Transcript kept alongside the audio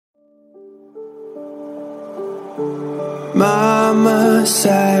Mama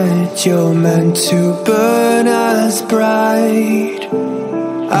said you're meant to burn as bright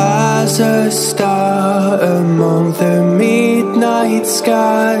as a star among the midnight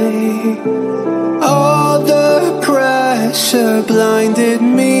sky. All the pressure blinded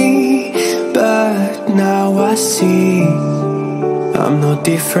me, but now I see I'm not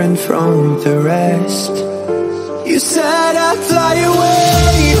different from the rest. You said I'd fly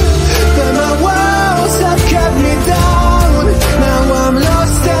away, but my walls have kept me down. Now I'm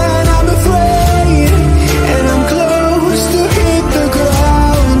lost and I'm afraid, and I'm close to hit the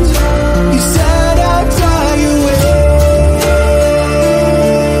ground. You said I'd fly away.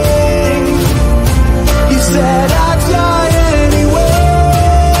 You said I'd fly anyway,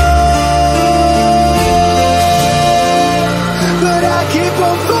 but I keep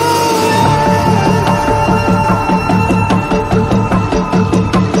on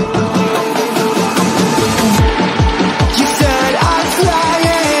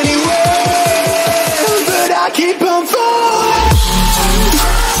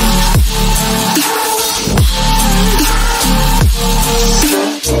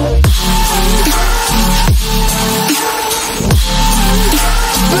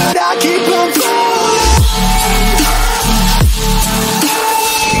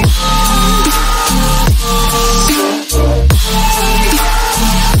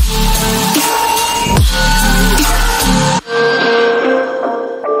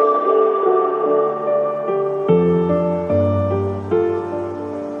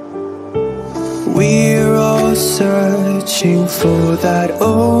We're all searching for that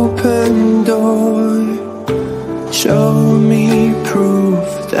open door. Show me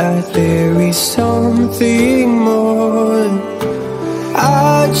proof that there is something more.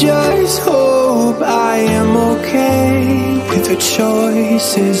 I just hope I am okay with the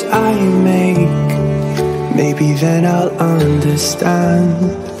choices I make. Maybe then I'll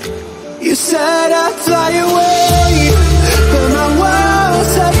understand. You said I'd fly away, but my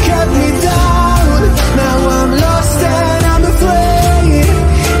walls have kept me down. Now I'm lost and I'm afraid,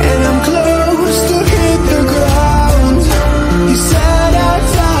 and I'm close to hit the ground. You said I'd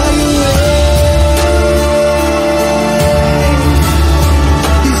fly away.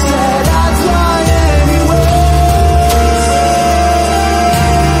 You said I'd fly anyway,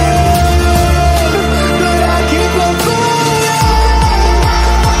 but I keep on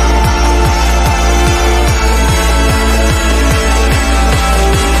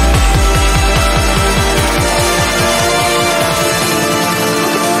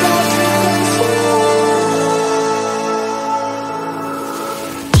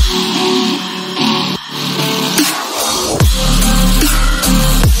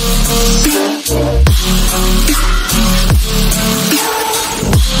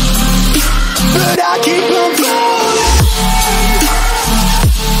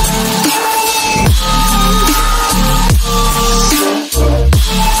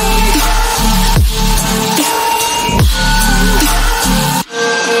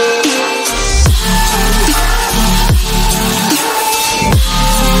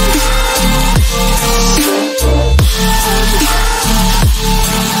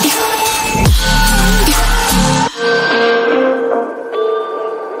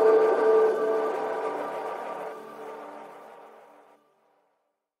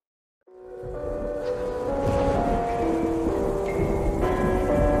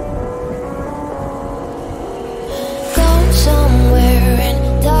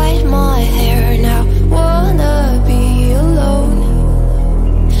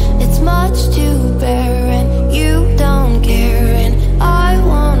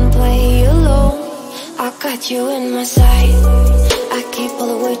you in my sight. I keep all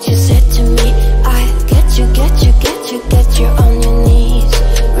the words you said to me. I get you on your knees.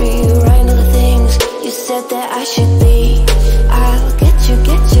 Rewrite all the things you said that I should be. I'll get you,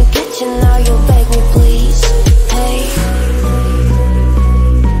 now you'll beg me please. Hey,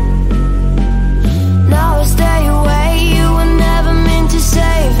 now I stay away, you were never meant to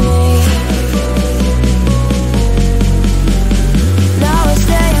save me. Now I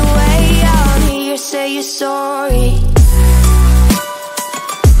stay away, I don't hear you say you're sorry.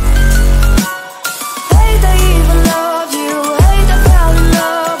 Hate I even loved you, hate I fell in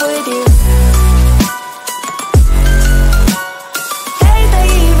love with you. Hate I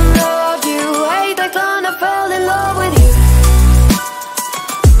even loved you, hate I kinda fell in love with you.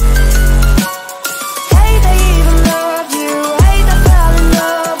 Hate I even loved you, hate I fell in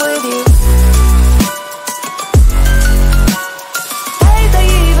love with you. Hate I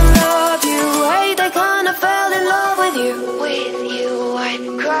even loved you, hate I kinda fell in love with you. With you, I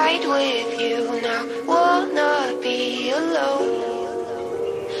cried with you, now wanna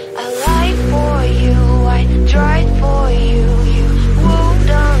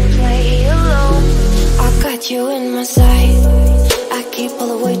you in my sight. I keep all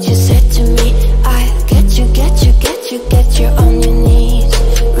the words you said to me. I get you, get you, get you, get you on your knees.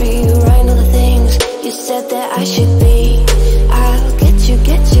 Rewrite all the things you said that I should be. I'll get you,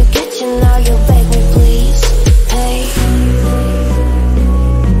 get you, get you, now you beg me please. Hey,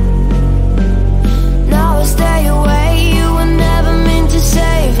 now I stay away, you were never meant to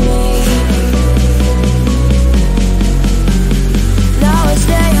save me. Now I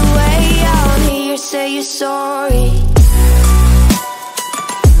stay away, I wanna hear you say you're sorry.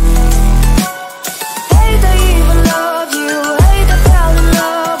 Hate I even love you, hate I fell in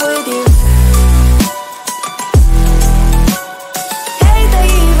love with you. Hate I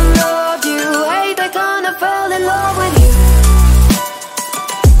even loved you, hate I kinda fell in love with you.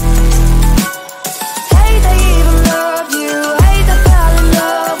 Hate I even loved you, hate I fell in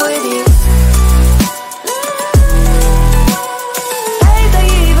love with you. Hate I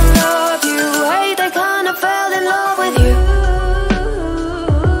even loved you, hate I kinda fell in love with you.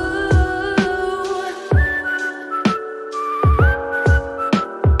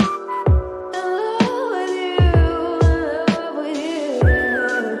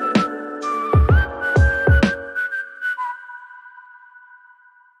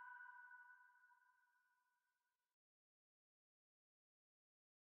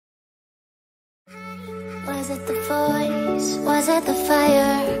 Was it the voice? Was it the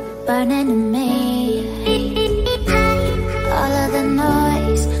fire burning in me? All of the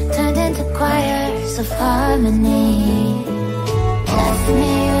noise turned into choirs of harmony. Left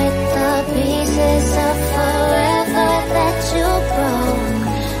me with the pieces of forever that you broke.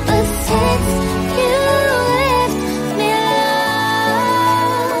 But since you left me alone,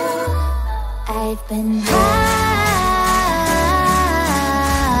 I've been high.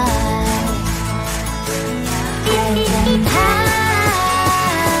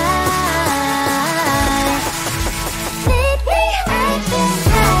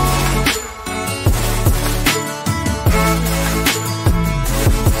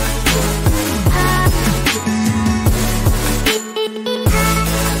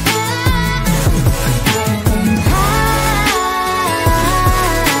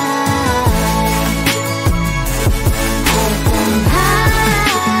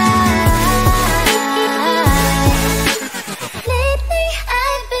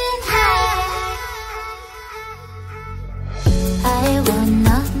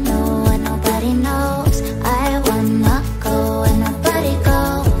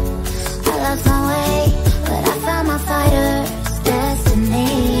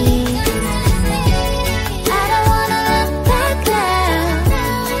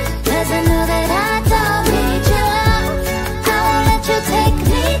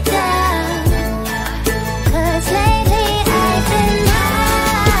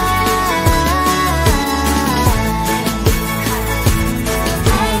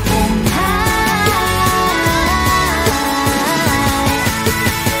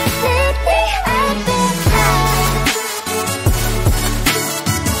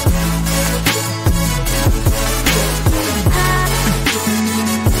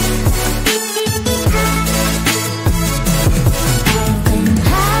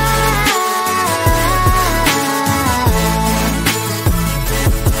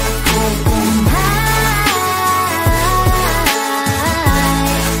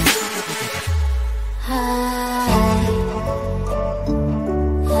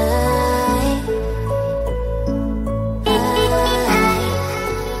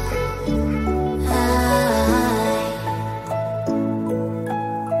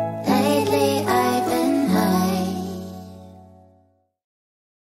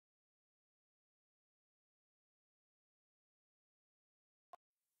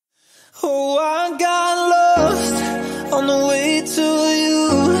 Oh, I got lost on the way to you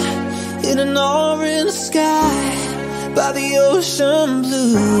in an orange sky by the ocean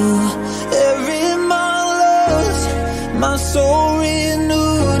blue. Every mile lost, my soul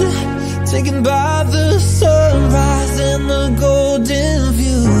renewed, taken by the sunrise and the golden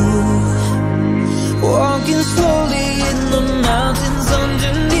view. Walking slowly in the mountains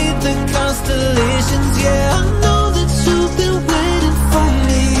underneath the constellations. Yeah, I know that you've been waiting for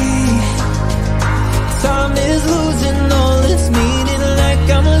me. Time is losing all its meaning, like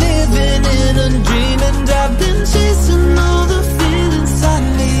I'm living in a dream, and I've been chasing all the feelings I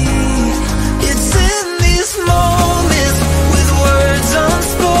need. It's in these moments with words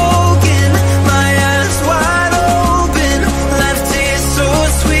unspoken, my eyes wide open, life tastes so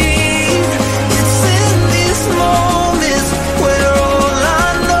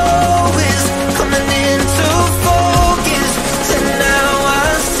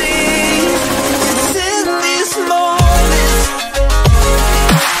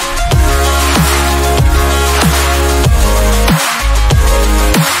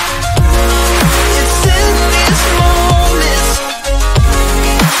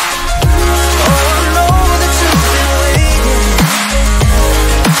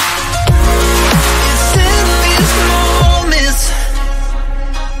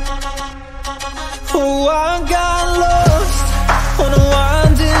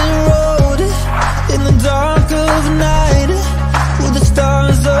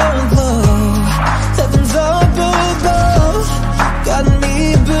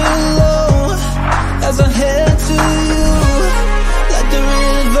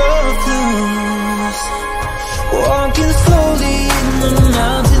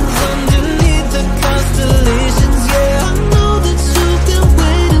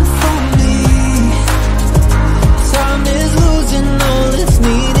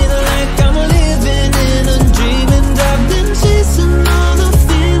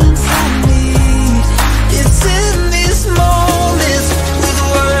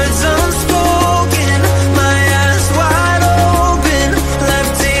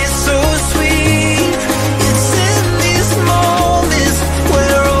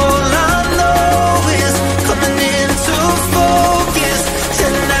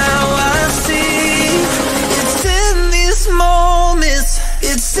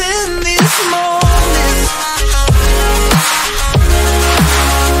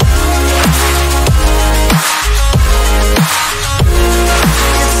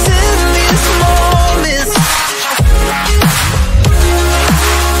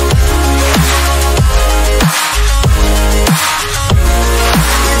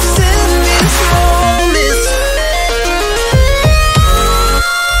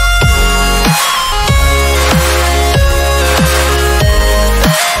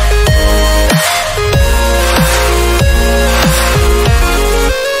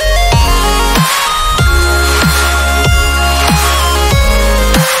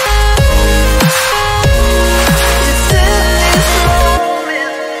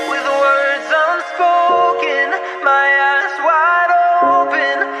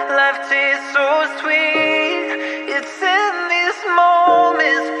life tastes so sweet. It's in these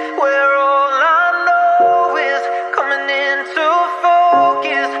moments where all I know is coming into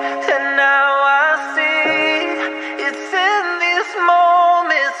focus. And now I see it's in these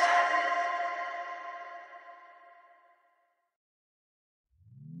moments.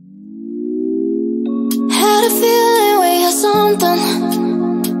 Had a feeling we had something.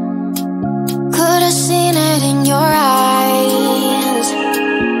 Could've seen it in your eyes.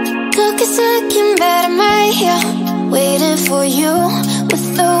 Took a second, but I'm right here, waiting for you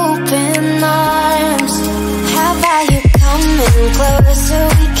with open arms. How about you coming closer?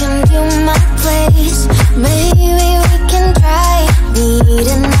 We can do my place. Maybe we can try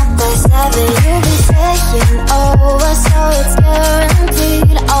meeting up by 7. You'll be saying over, so it's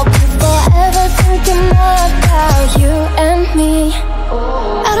guaranteed. I'll be forever thinking more about you and me.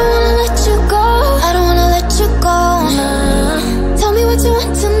 I don't wanna let you go, I don't wanna let you go. Tell me what you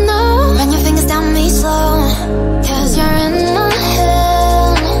want to know. Run your fingers down me slow, 'cause you're in my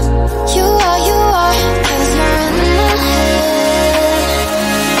head. You are, cause you're in my head.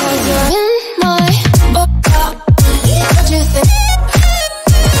 'Cause you're in my what you think?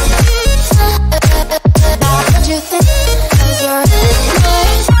 What you think? 'Cause you're in my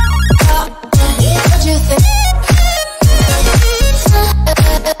what you think?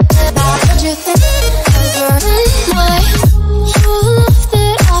 What you think? 'Cause you're in my. You left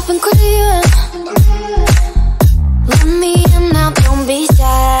it off and crying. Let me in now, don't be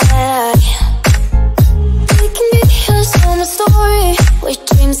sad. We can be a summer story where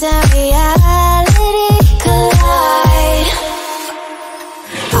dreams and reality collide.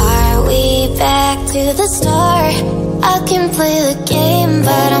 Are we back to the start? I can play the game,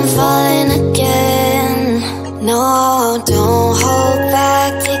 but I'm falling again. No, don't hold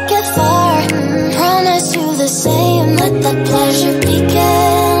back, take it far. Promise you the same, let the pleasure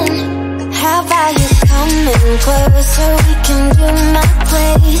begin. How about you coming closer? We can do my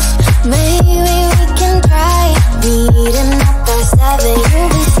place. Maybe we can try meeting up by 7. You'll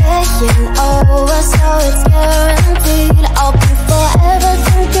be saying over, so it's guaranteed. I'll be forever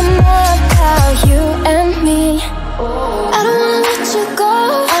thinking more about you and me. I don't wanna let you go,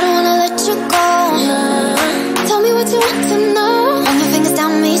 I don't wanna let you go. Tell me what you want to know. Run your fingers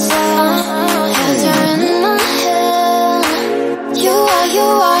down me slow, 'cause you're in my head. You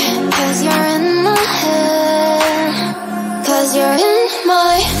are, 'cause you're in my head. 'Cause you're in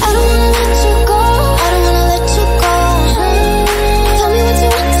my. I don't wanna let you go, I don't wanna let you go. Tell me what you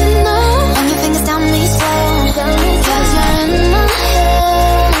want to know. Run your fingers down me slow, 'cause you're in my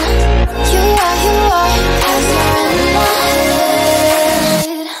head. You are, 'cause you're in my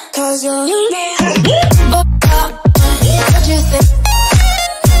head. 'Cause you're in my head. What you think?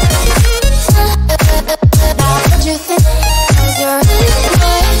 What you think? 'Cause you're in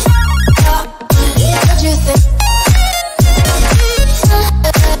my. What you think?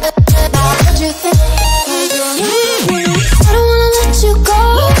 What you think? 'Cause you're in my. I don't wanna let you go,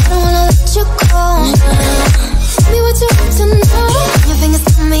 I don't wanna let you go. Tell me what you want to know. Your fingers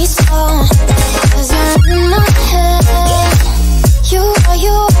on me slow, 'cause you're in my head. You are,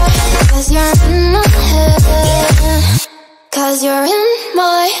 'cause you're in my head. 'Cause you're in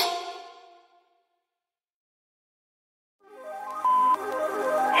my.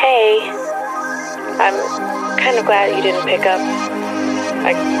 Hey, I'm kind of glad you didn't pick up.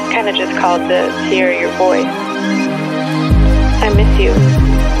 I kind of just called to hear your voice. I miss you.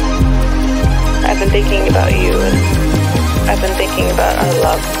 I've been thinking about you, and I've been thinking about our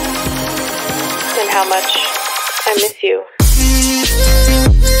love, and how much I miss you.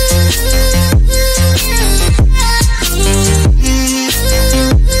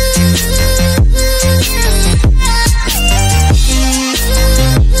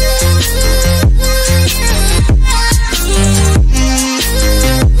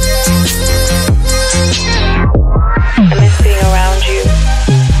 I miss being around you,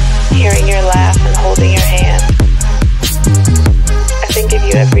 hearing your laugh and holding your hand. I think of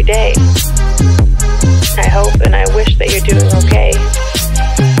you every day. I hope and I wish that you're doing okay.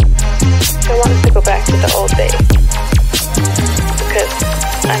 I want us to go back to the old days, because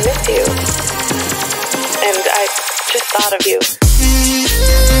I miss you, and I just thought of you.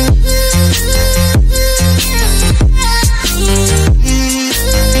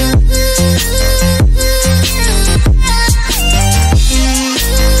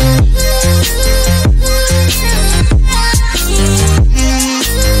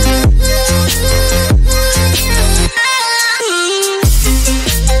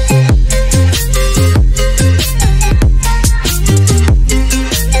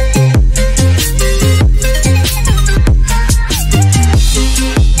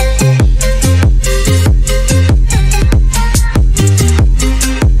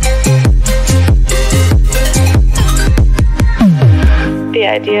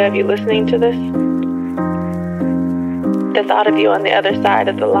 idea of you listening to this, the thought of you on the other side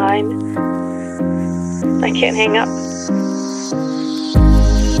of the line, I can't hang up.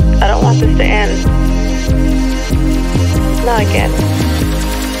 I don't want this to end. Not again.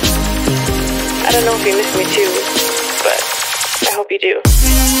 I don't know if you miss me too, but I hope you do.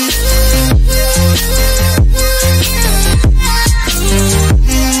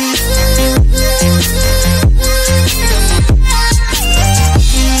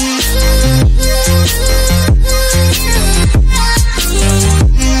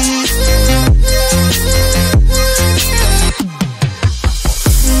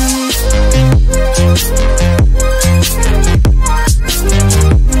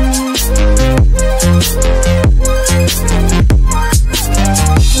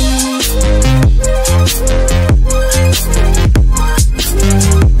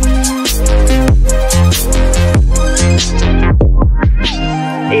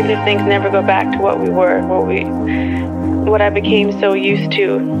 Even if things never go back to what we were, what I became so used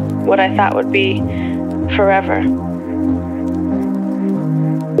to, what I thought would be forever.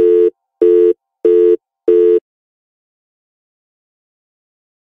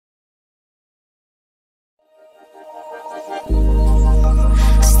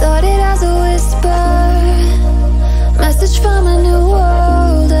 Started as a whisper, message from a new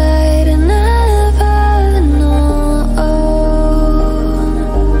world I'd never known.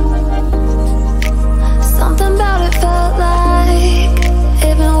 Something about it felt like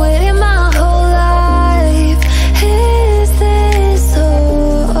it'd been waiting my whole life. Is this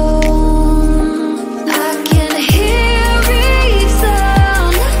home? I can hear each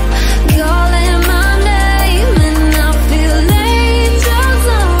sound calling my name, and I feel angels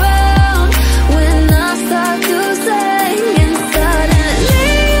around when I start to sing. And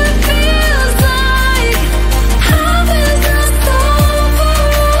suddenly it feels like heaven's not so far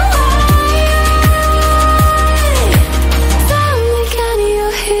away. Tell me, can you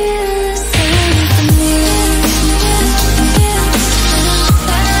hear the symphony?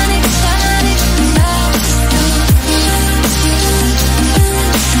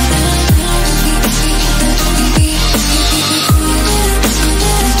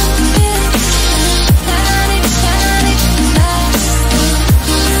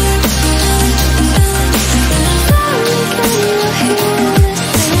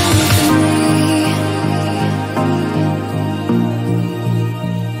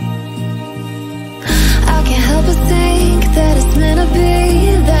 I can't help but think that it's meant to be,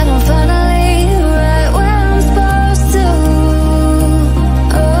 that I'm finally right where I'm supposed to.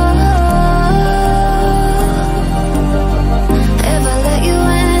 If I let you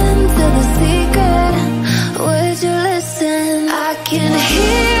into the secret, would you listen? I can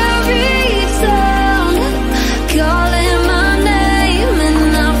hear each sound calling my name,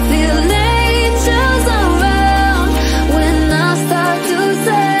 and I feel angels around when I start to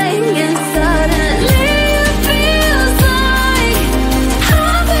sing. And suddenly it feels like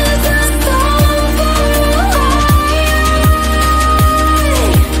heaven's not so far away.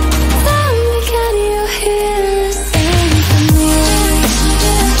 Tell me, can you hear the symphony?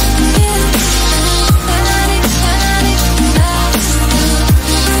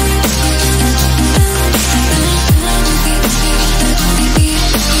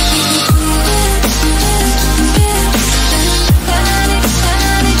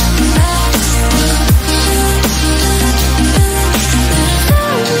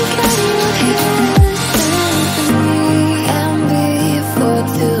 And before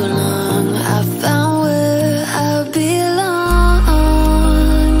too long, I found where I belong.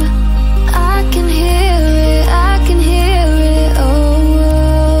 I can hear it, I can hear it,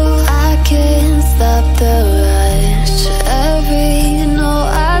 oh. I can't stop the rush, every note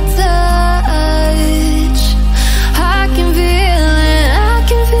I touch. I can feel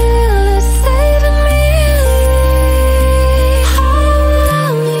it saving me.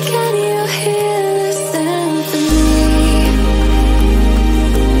 Tell me, can you hear the symphony?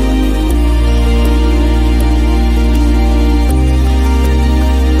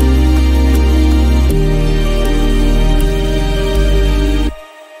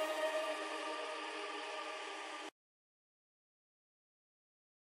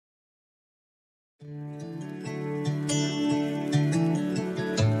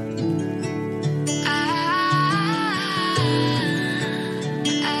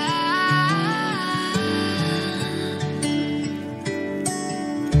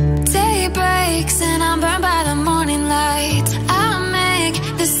 Day breaks and I'm burned by the morning light. I make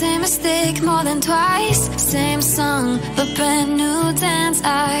the same mistake more than twice. Same song, but brand new dance.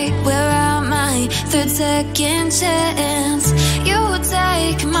 I wear out my third second chance. You take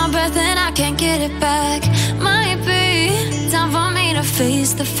take my breath and I can't get it back. Might be time for me to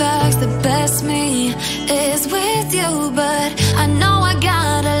face the facts. The best me is with you, but I know I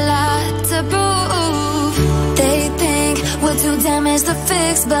got a lot to prove. They think we're too damaged to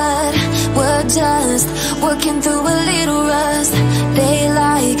fix, but we're just working through a little rust. They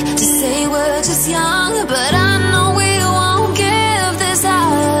like to say we're just young, but I know we won't give this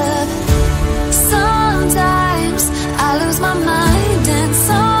up. Sometimes I lose my mind, and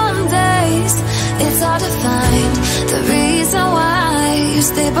some days it's hard to find the reason why you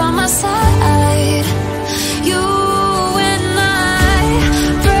stay by my side. You and I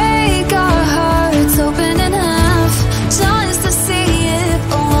break our hearts open in half, just to see if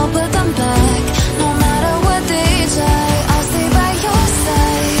we'll put them back. No matter what they try, I'll stay by your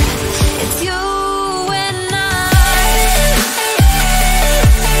side. It's you and I.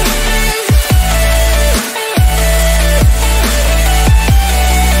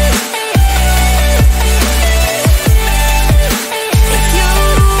 It's you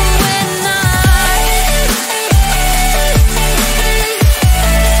and I.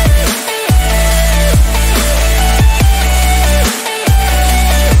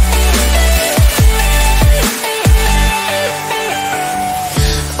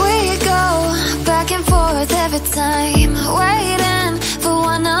 We go back and forth every time, waiting for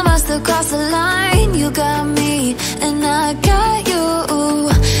one of us to cross the line. You got me and I got you,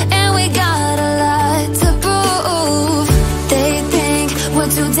 and we got a lot to prove. They think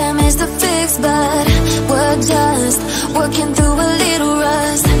we're too damaged to fix, but we're just working through a little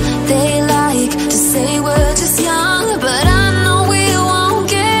rust. They like to say we're just young, but I know we won't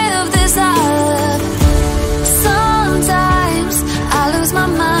give this up. Sometimes I lose my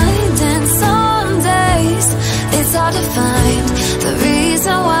mind, and some days it's hard to find the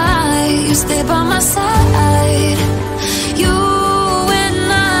reason why you stay by my side. You and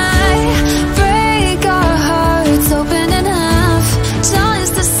I break our hearts open in half,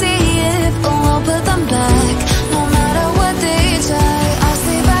 just to see if we'll put them back. No matter what they try, I'll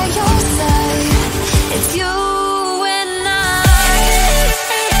stay by your side. It's you and I.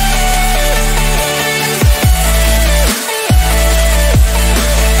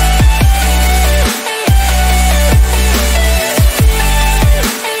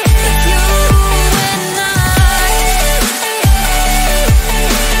 It's you and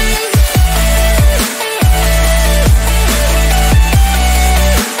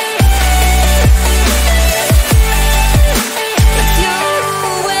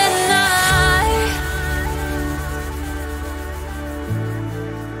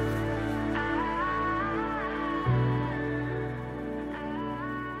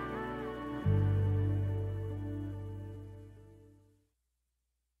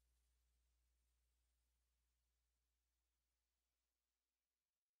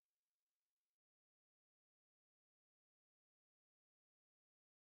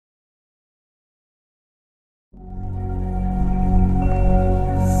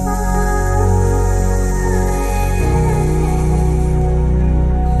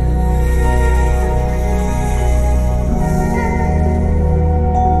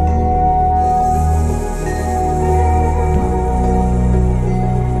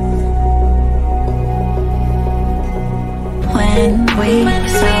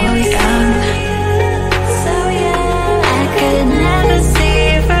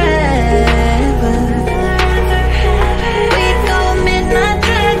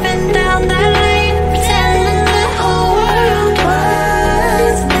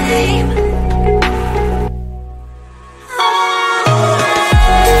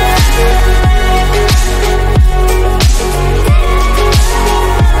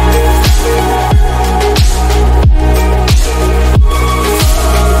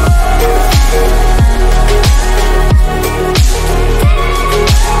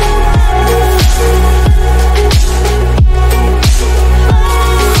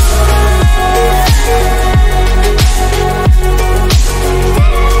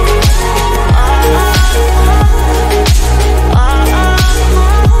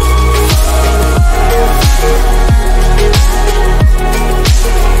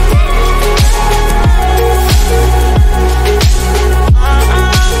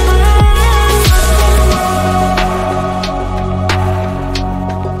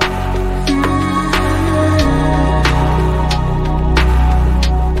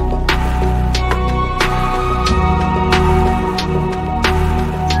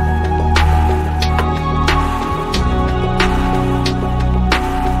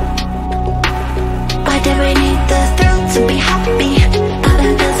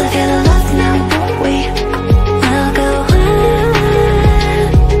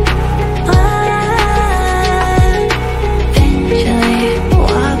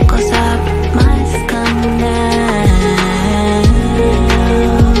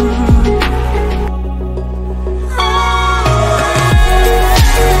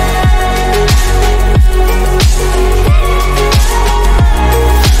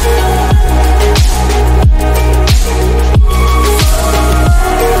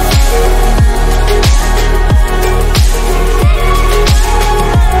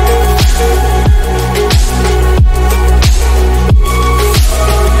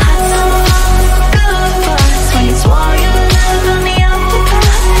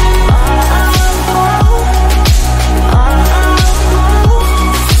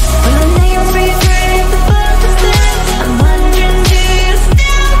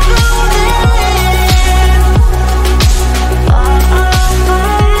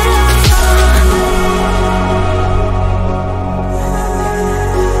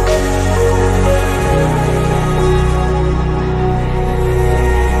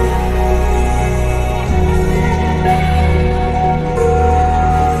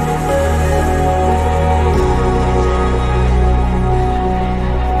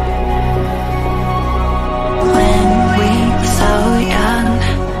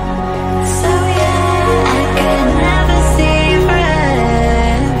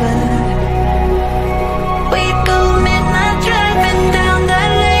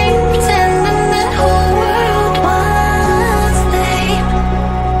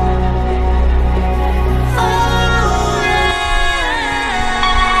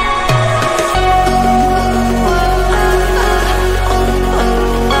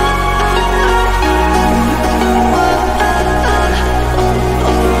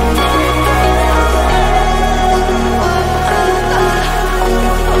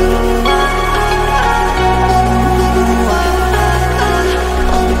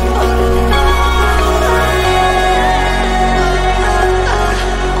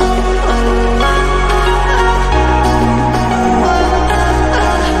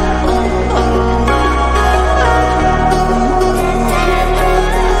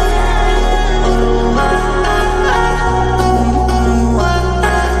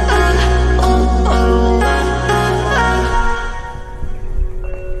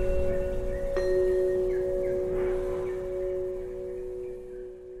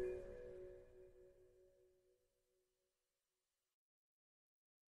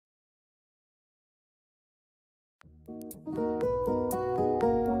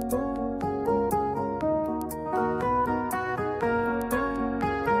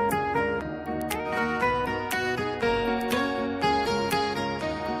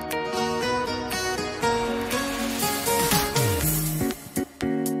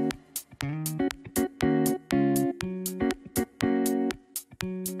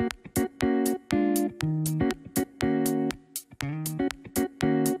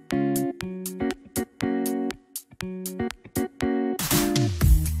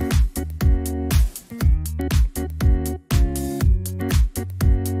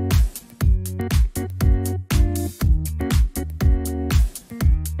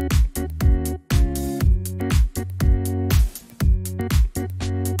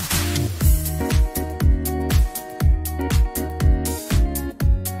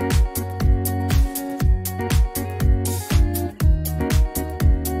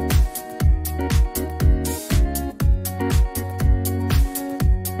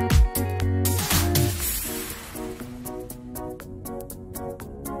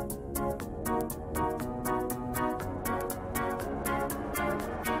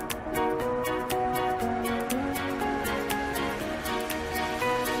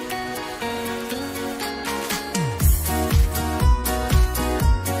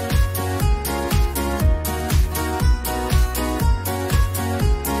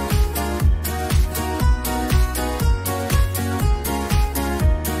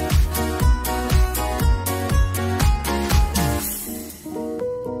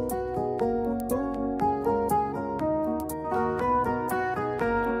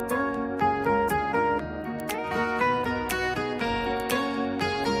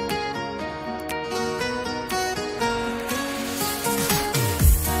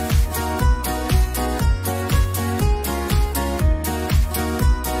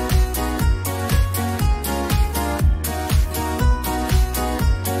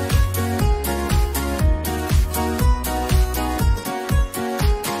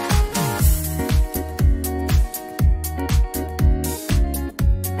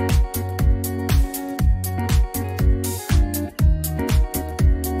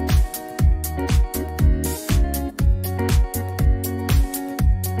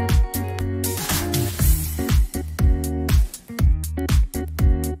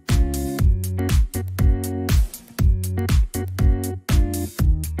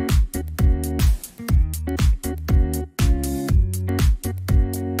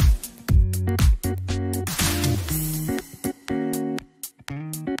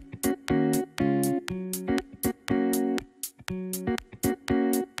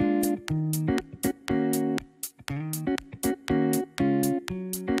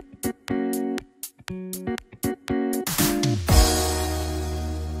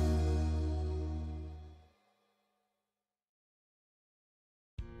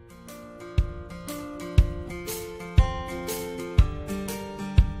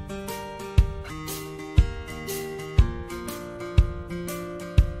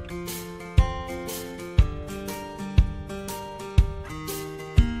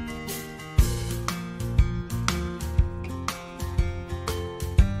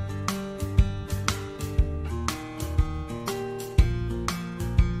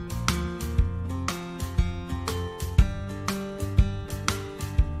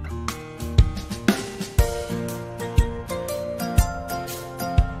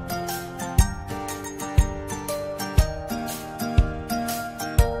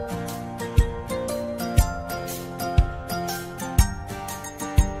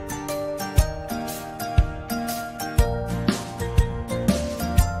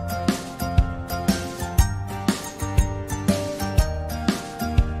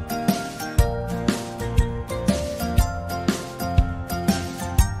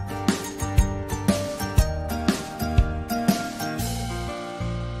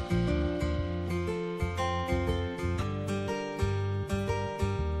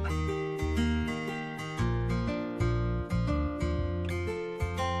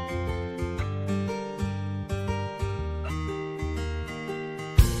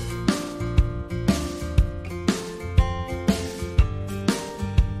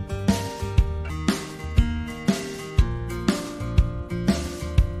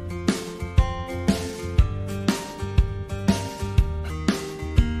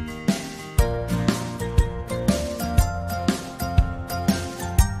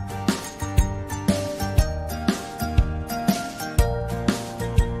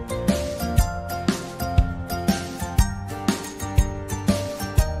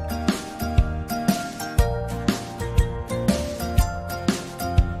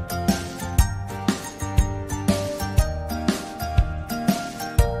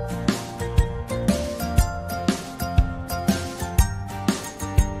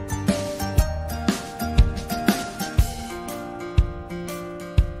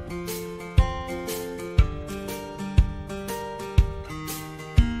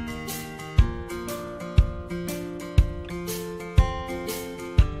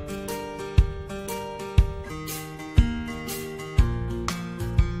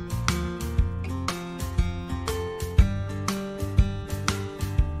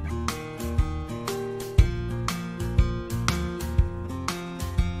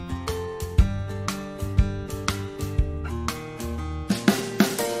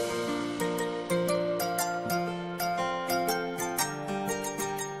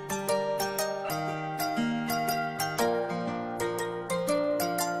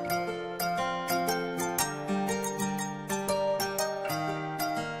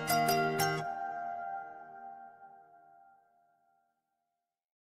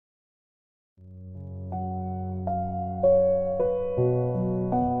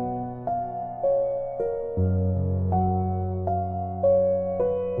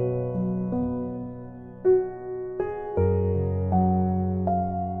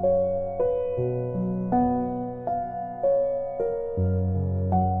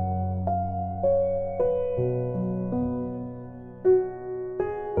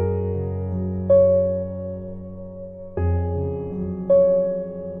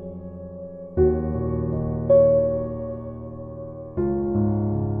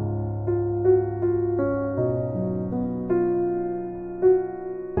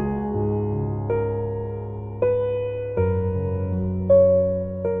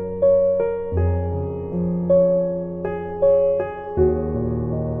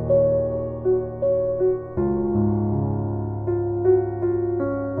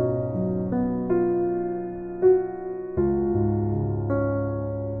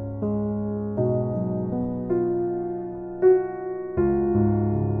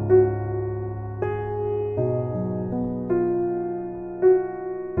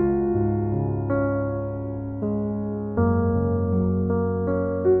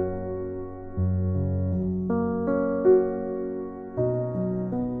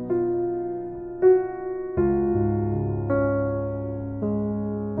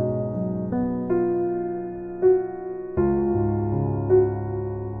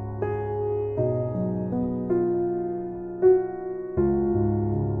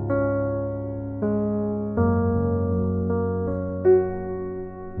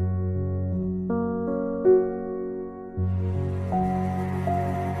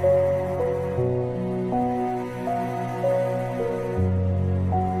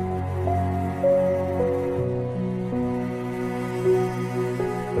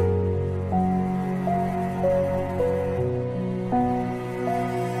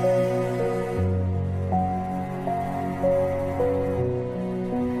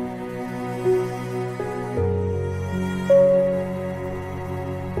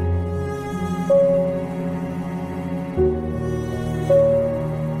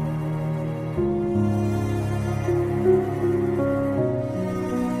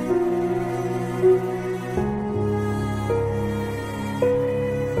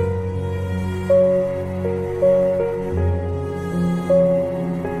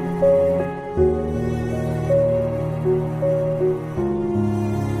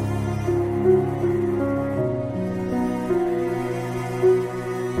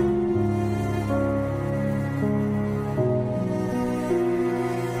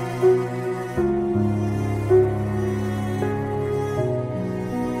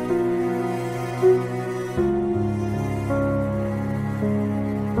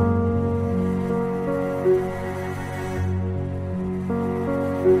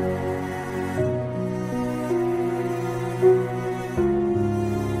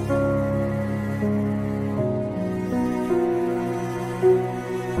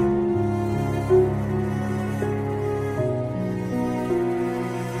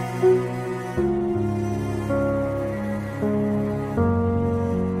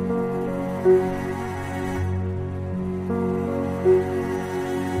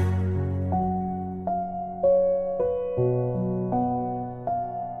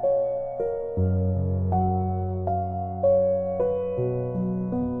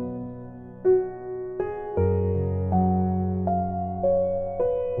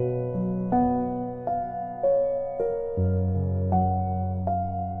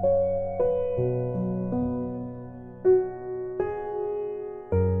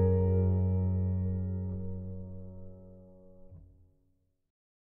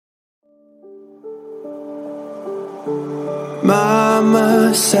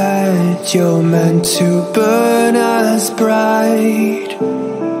Mama said you're meant to burn as bright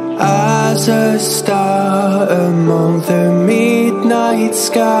as a star among the midnight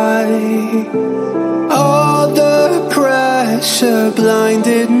sky. All the pressure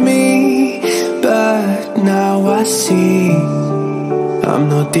blinded me, but now I see I'm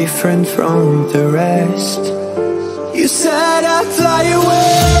no different from the rest. You said I'd fly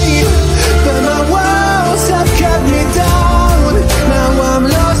away, but my walls have kept me down. Now I'm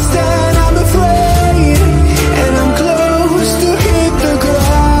lost and I'm afraid, and I'm close to hit the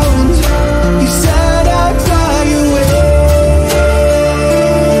ground. You said I'd fly away.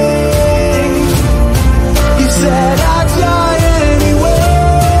 You said I'd fly anyway,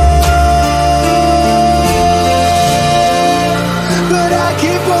 but I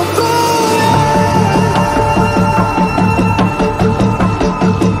keep on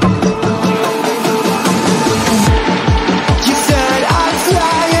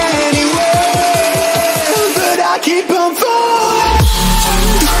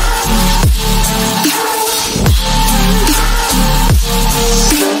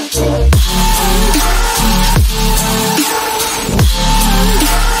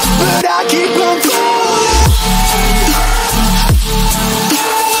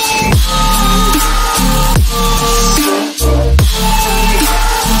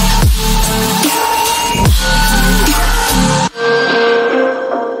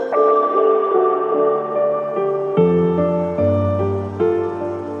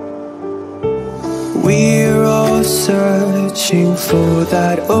We're all searching for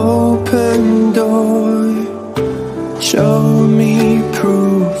that open door. Show me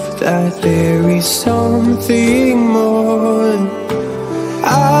proof that there is something more.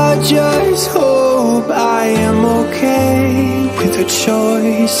 I just hope I am okay with the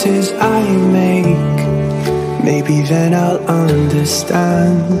choices I make. Maybe then I'll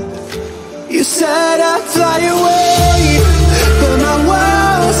understand. You said I'd fly away, but my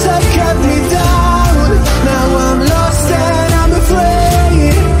walls have kept me down. Now I'm lost and I'm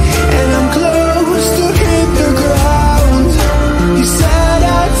afraid, and I'm close to hit the ground. You said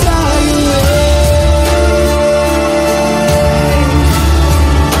I'd fly away.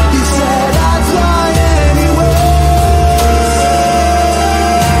 You said I'd fly anyway,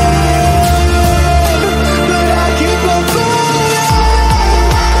 but I keep on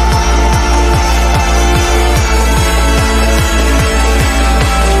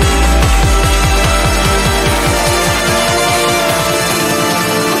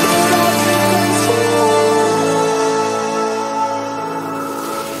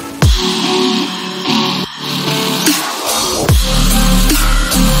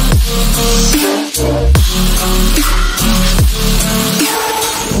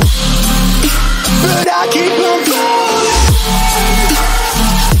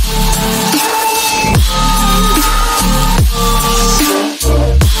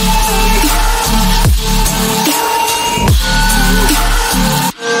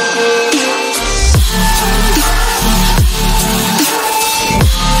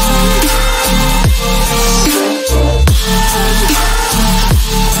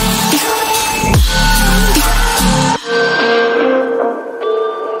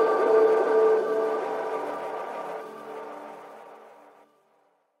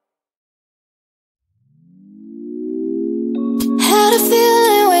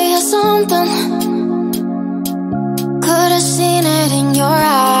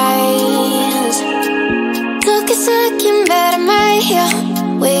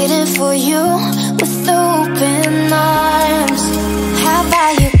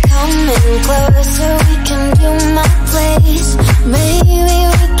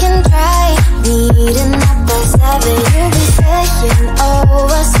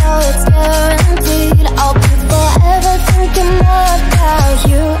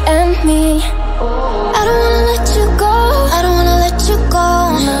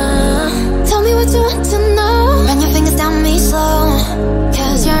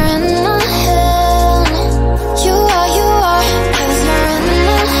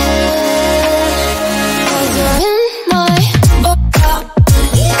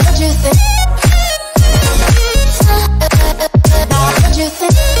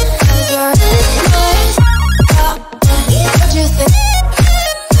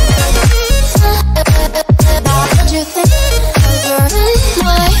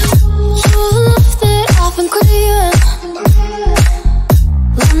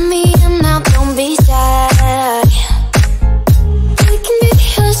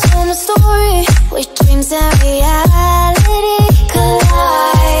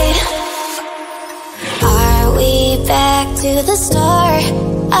the start.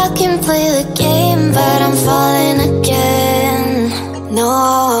 I can play the game, but I'm falling again.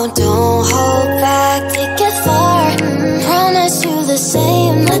 No, don't hold back, take it far. Promise you the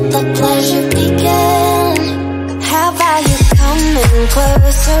same, let the pleasure begin. How about you coming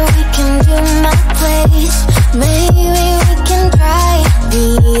closer, we can do my place. Maybe we can try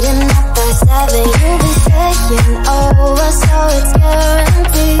meeting up by 7. You'll be saying over, so it's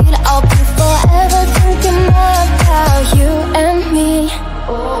guaranteed. I'll be forever thinking about you and me.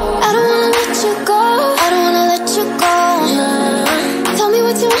 I don't wanna let you go, I don't wanna let you go. Tell me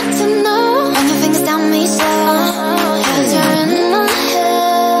what you want to know, run your fingers down me slow. Cause you're in my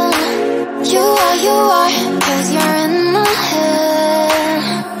head. You are, cause you're in my head.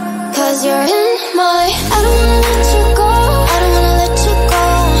 Cause you're in my, I don't wanna let you go, I don't wanna let you go.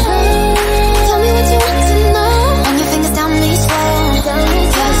 Tell me what you want to know, run your fingers down me slow. Cause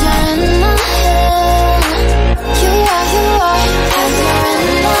you're in my head. You are, cause you're in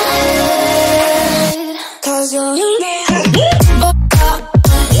my head. Cause you're in my head.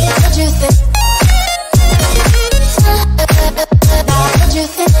 What you think? What you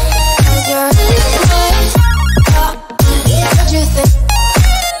think? Cause you're in my head. What you think?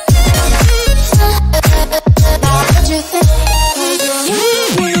 What you think?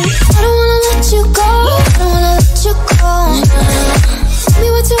 I don't wanna let you go, I don't wanna let you go. Tell me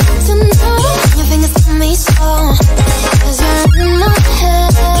what you want to know, your fingers on me slow. Cause you're in my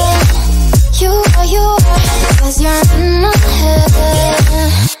head. You are, cause you're in my head.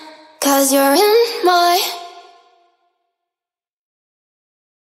 Cause you're in my.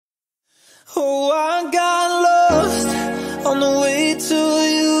 Oh, I got lost on the way to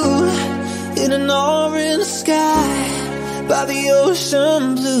you, in an orange sky by the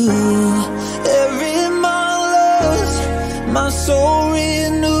ocean blue. Every mile lost, my soul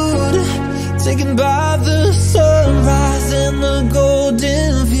renewed, taken by the sunrise and the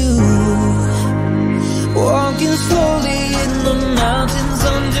golden view. Walking slowly in the mountains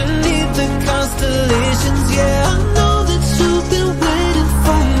underneath the constellations. Yeah, I know that you've been waiting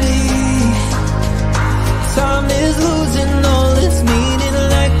for me. Time is losing all its meaning,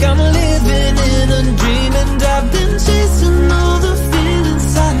 like I'm living in a dream, and I've been chasing all the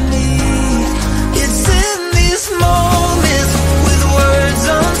feelings I need. It's in these moments with words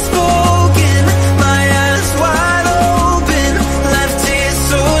unspoken, my eyes wide open, life tastes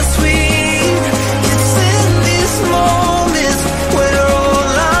so sweet. It's in these moments where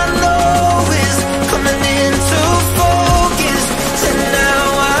all I know is coming into focus, and now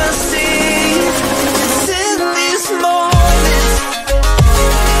I see. It's in these moments.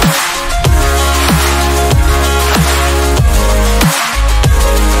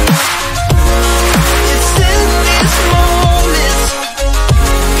 It's in these moments.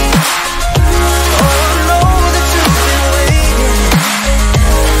 Oh, I know that you've been waiting.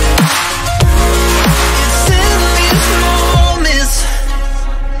 It's in these moments.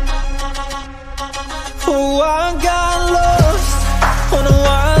 Oh, I got lost on a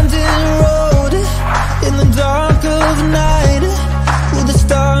winding road in the dark of night, with the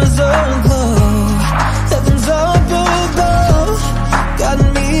stars aglow. Heaven's up above, got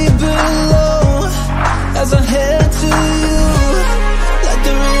me below, as I head to you like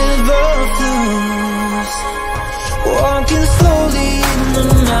the river flows. Walking slowly in the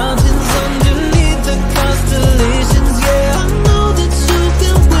mountains underneath the constellations. Yeah, I know that you've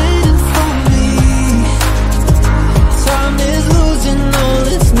been waiting for me. Time is losing all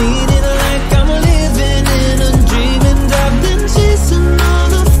its meaning, like I'm living in a dream, and I've been chasing all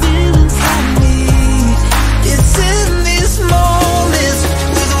the feelings I need. It's in these moments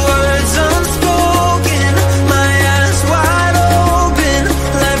with words unspoken, my eyes wide open,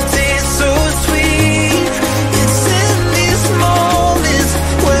 life tastes so sweet. It's in these moments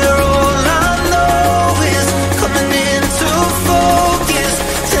where all I know is coming into focus,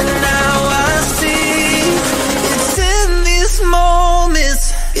 and now I see. It's in these moments.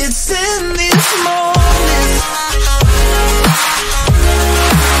 It's in these moments.